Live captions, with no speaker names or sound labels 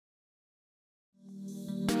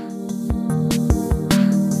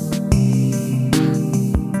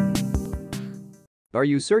Are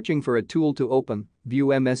you searching for a tool to open, view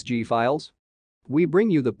MSG files? We bring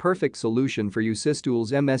you the perfect solution for you: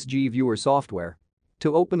 SysTools MSGViewer software.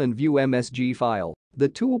 To open and view MSG file, the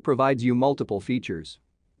tool provides you multiple features.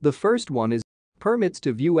 The first one is permits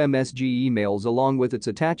to view MSG emails along with its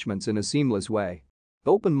attachments in a seamless way.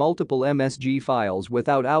 Open multiple MSG files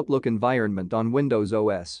without Outlook environment on Windows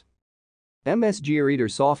OS. MSGReader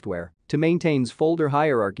software to maintains folder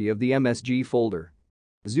hierarchy of the MSG folder.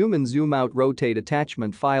 Zoom in, zoom out, rotate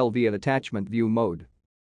attachment file via attachment view mode.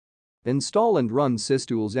 Install and run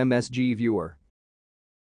SysTools MSGViewer.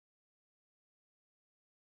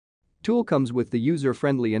 Tool comes with the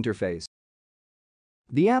user-friendly interface.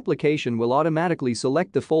 The application will automatically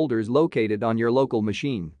select the folders located on your local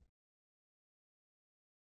machine.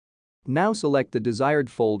 Now select the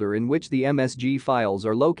desired folder in which the MSG files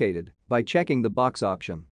are located by checking the box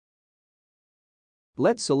option.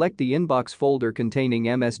 Let's select the inbox folder containing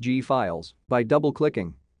MSG files by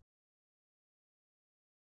double-clicking.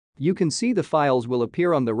 You can see the files will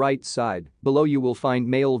appear on the right side. Below you will find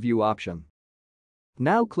Mail View option.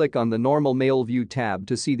 Now click on the normal Mail View tab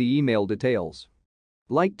to see the email details.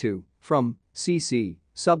 Like to, from, CC,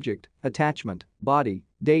 subject, attachment, body,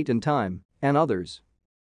 date and time, and others.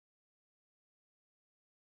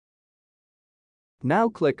 Now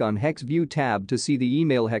click on Hex View tab to see the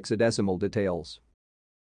email hexadecimal details.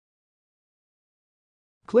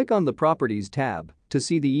 Click on the Properties tab to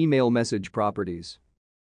see the email message properties.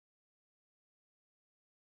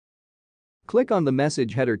 Click on the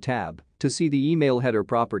Message Header tab to see the email header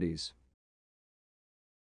properties.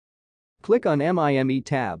 Click on MIME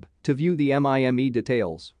tab to view the MIME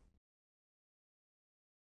details.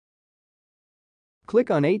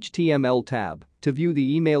 Click on HTML tab to view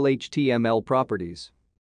the email HTML properties.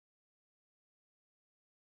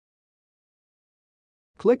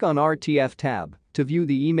 Click on RTF tab to view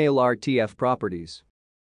the email RTF properties.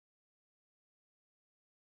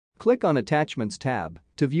 Click on Attachments tab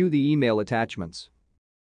to view the email attachments.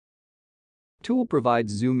 Tool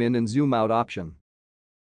provides zoom in and zoom out option.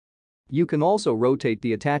 You can also rotate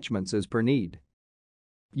the attachments as per need.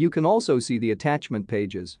 You can also see the attachment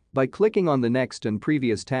pages by clicking on the Next and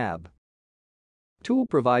Previous tab. Tool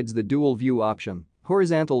provides the dual view option,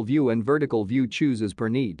 horizontal view and vertical view, choose as per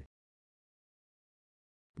need.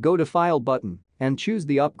 Go to File button and choose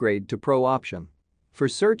the Upgrade to Pro option. For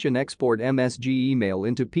search and export MSG email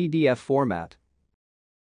into PDF format.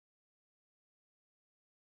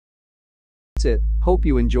 That's it, hope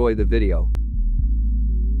you enjoy the video.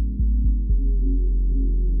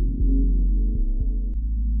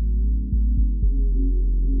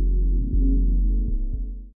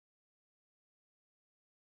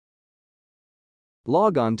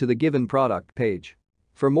 Log on to the given product page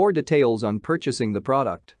for more details on purchasing the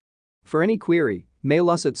product. For any query, mail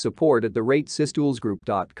us at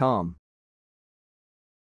support@systoolsgroup.com.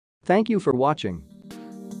 Thank you for watching.